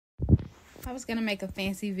I was gonna make a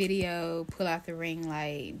fancy video, pull out the ring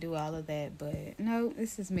light, do all of that, but no,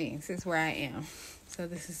 this is me. This is where I am. So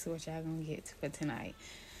this is what y'all gonna get for tonight.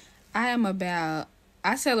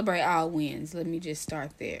 I celebrate all wins. Let me just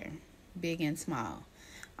start there. Big and small.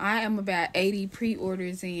 I am about 80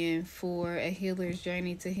 pre-orders in for A Healer's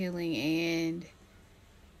Journey to Healing, and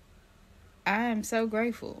I am so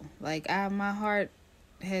grateful. My heart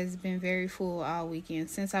has been very full all weekend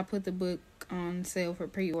since I put the book on sale for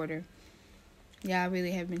pre-order. Y'all really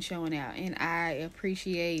have been showing out, and I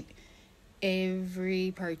appreciate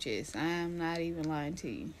every purchase. I am not even lying to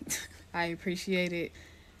you. I appreciate it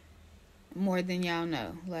more than y'all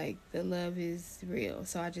know. The love is real.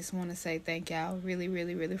 So I just want to say thank y'all really,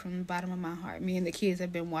 really, really from the bottom of my heart. Me and the kids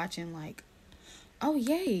have been watching oh,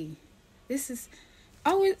 yay. It's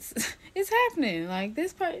happening.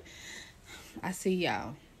 This part, I see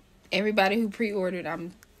y'all. Everybody who pre-ordered,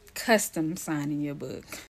 I'm custom signing your book.